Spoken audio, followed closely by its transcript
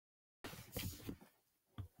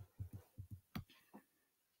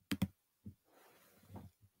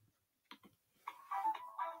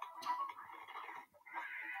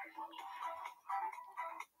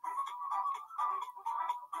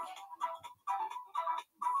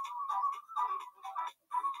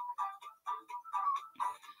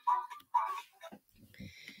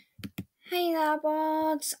Hey there,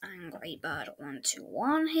 birds, Angry Bird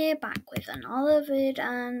 121 here, back with another vid,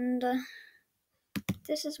 and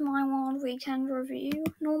this is my wild weekend review.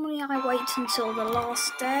 Normally I wait until the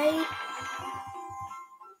last day,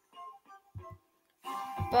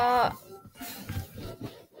 but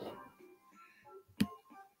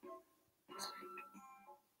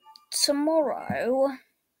tomorrow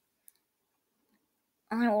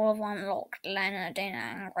I will have unlocked Leonard in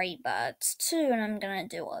Angry Birds 2, and I'm gonna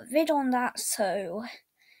do a vid on that, so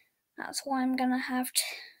that's why I'm gonna have to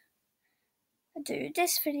do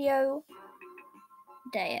this video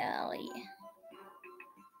a day early.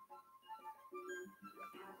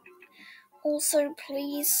 Also,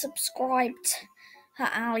 please subscribe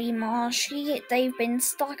to Ali Marshy. They've been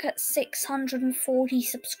stuck at 640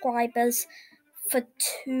 subscribers for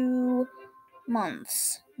 2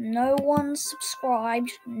 months. No one's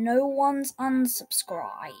subscribed, no one's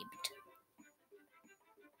unsubscribed.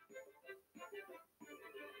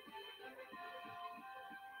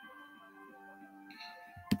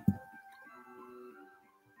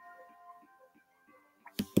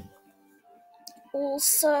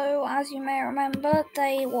 Also, as you may remember,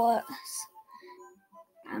 they were...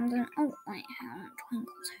 oh wait,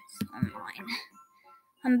 Twinkle Toes online.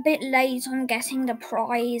 I'm a bit late on getting the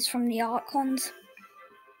prize from the Archons.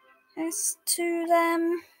 As to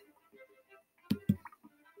them...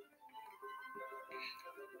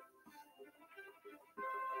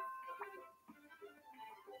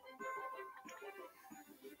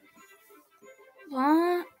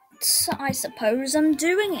 but I suppose I'm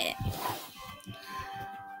doing it.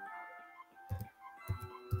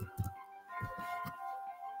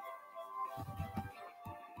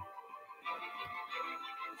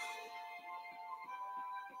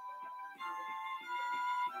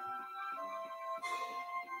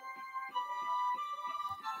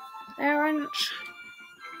 Orange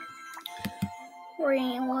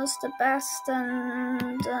green was the best,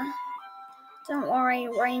 and don't worry,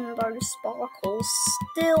 Rainbow Sparkles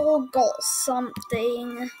still got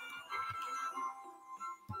something.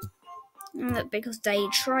 Because they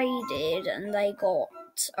traded and they got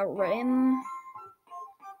a rim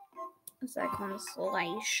as their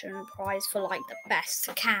consolation prize for like the best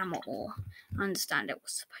camel. I understand it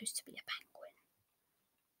was supposed to be a penguin.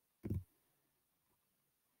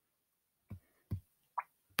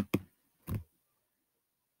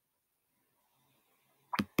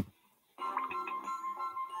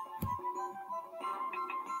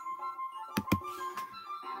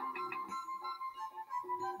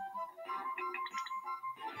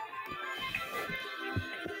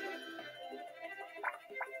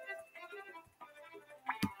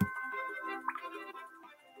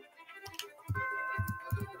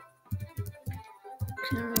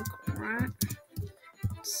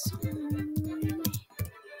 Congrats.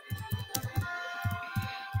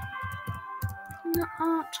 The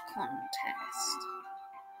art contest.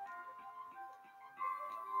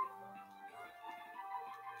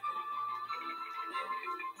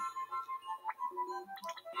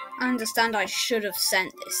 I understand I should have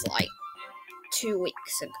sent this like 2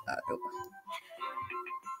 weeks ago.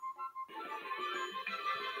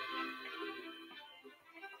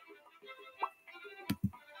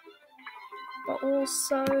 But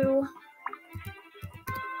also...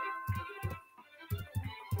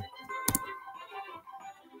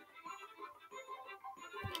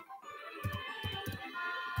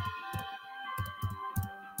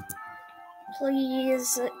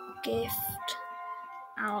 please gift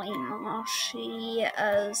Ali Marshy,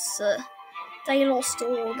 as they lost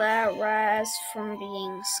all their rares from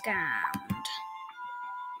being scammed.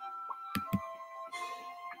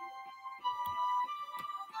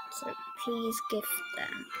 So please gift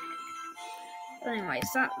them. But anyways,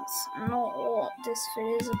 that's not what this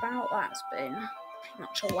video is about. That's been pretty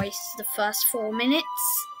much a waste of the first 4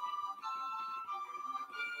 minutes.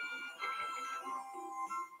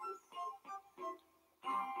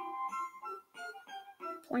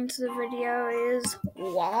 Point of the video is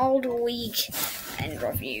Wild Weekend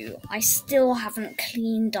Review. I still haven't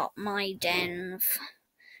cleaned up my den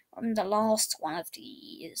from the last one of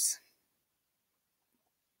these.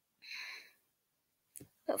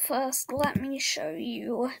 But first, let me show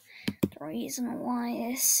you the reason why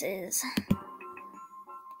this is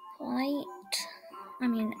early.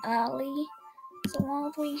 It's a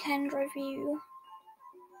Wild Weekend Review.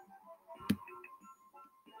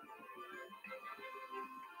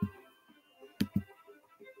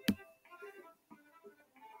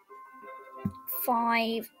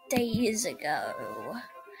 $5 days ago,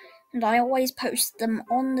 and I always post them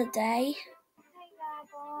on the day.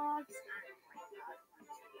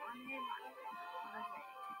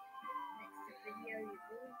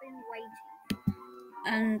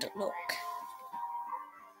 And look,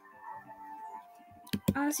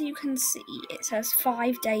 as you can see, it says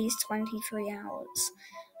 5 days, 23 hours.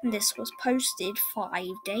 And this was posted 5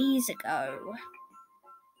 days ago.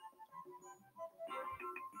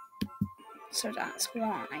 So that's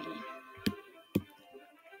why.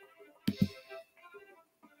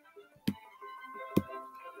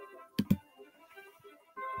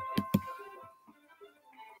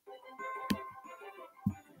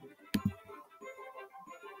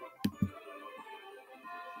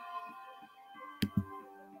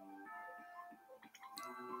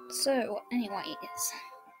 So, anyways,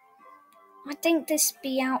 I think this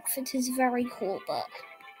bee outfit is very cool, but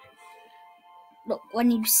look,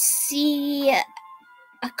 when you see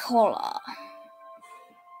a collar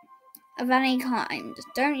of any kind,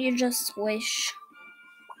 don't you just wish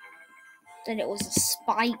that it was a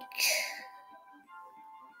spike?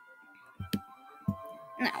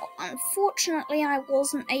 Now, unfortunately, I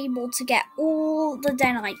wasn't able to get all the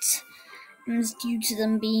den items due to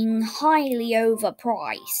them being highly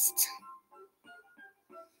overpriced.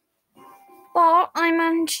 But I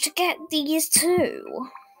managed to get these too.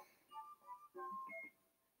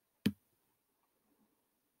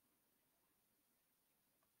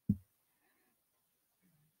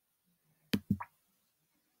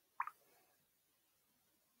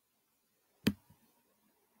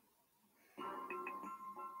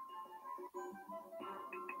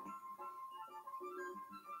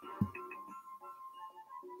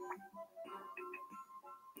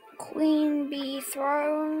 Queen bee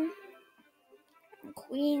throne,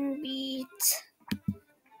 queen bee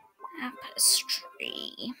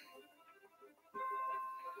tapestry.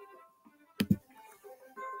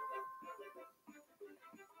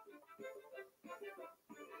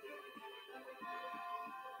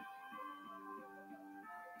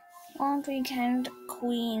 Wild Weekend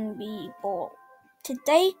queen bee ball. Did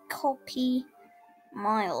they copy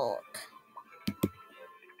my look?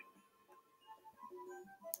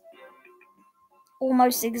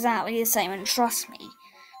 Almost exactly the same, and trust me,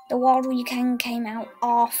 the Wild Weekend came out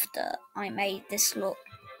after I made this look.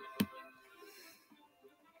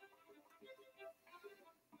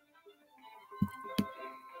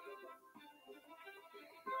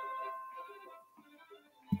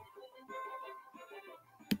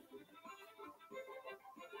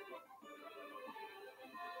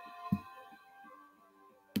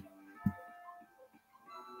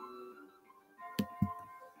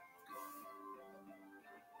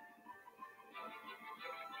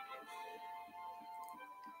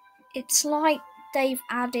 It's like they've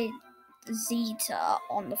added Zeta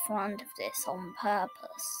on the front of this on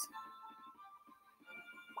purpose.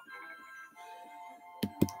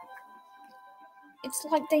 It's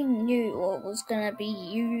like they knew what was gonna be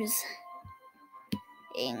using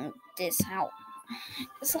this out.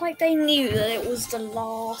 It's like they knew that it was the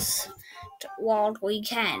last Wild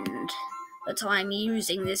Weekend that I'm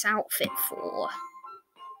using this outfit for.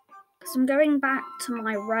 Because I'm going back to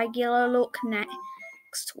my regular look next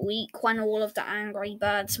week when all of the Angry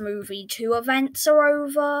Birds Movie 2 events are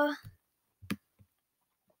over.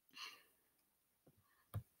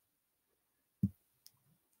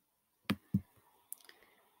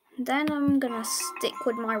 Then I'm gonna stick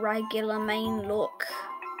with my regular main look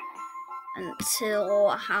until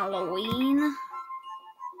Halloween.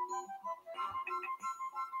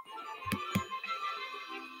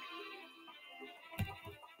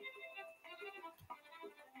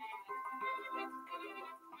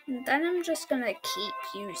 And then I'm just gonna keep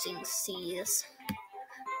using C's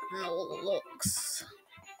and all the looks,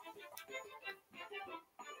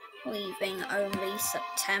 leaving only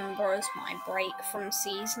September as my break from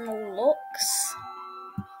seasonal looks.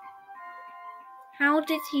 How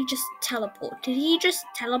did he just teleport? Did he just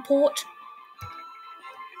teleport?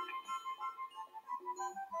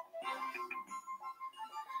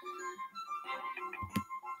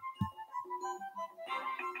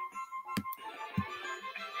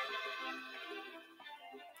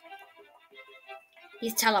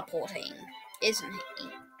 He's teleporting, isn't he?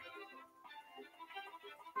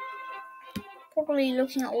 Probably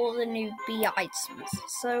looking at all the new bee items.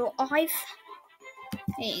 So I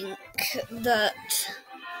think that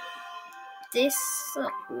this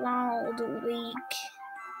Wild Week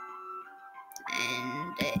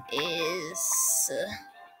and is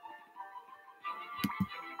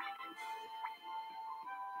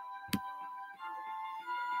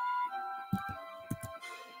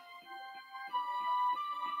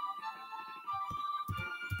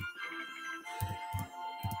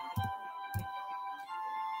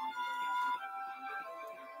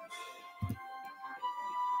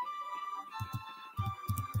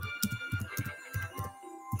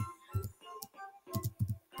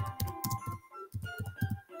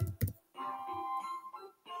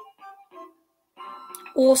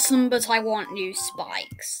Awesome, but I want new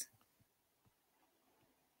spikes.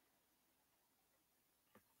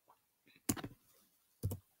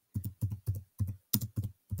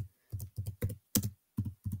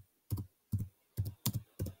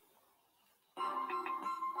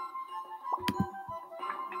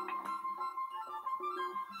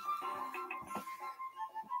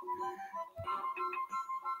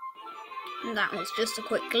 And that was just a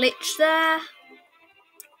quick glitch there,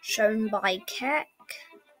 shown by Keck.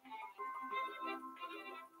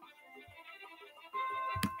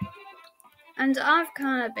 And I've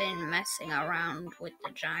kind of been messing around with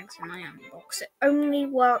the Jags in my inbox. It only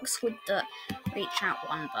works with the reach out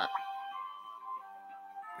one, but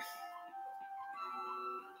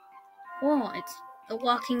oh, it's a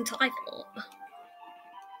working title.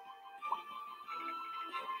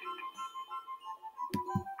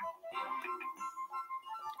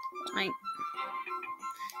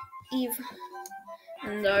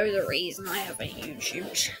 Even though the reason I have a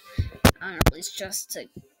YouTube channel is just to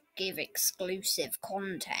give exclusive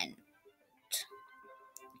content,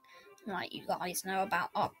 like you guys know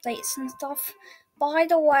about updates and stuff. By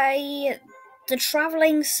the way, the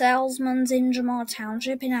Travelling Salesman's in Jamar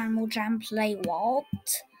Township in Animal Jam play what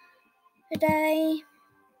today?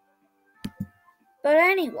 But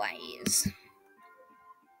anyways,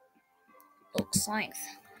 looks like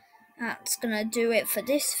that's gonna do it for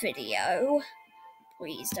this video.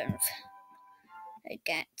 Please don't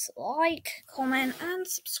forget to like, comment, and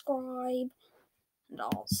subscribe. And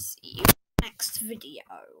I'll see you next video.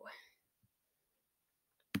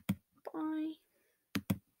 Bye.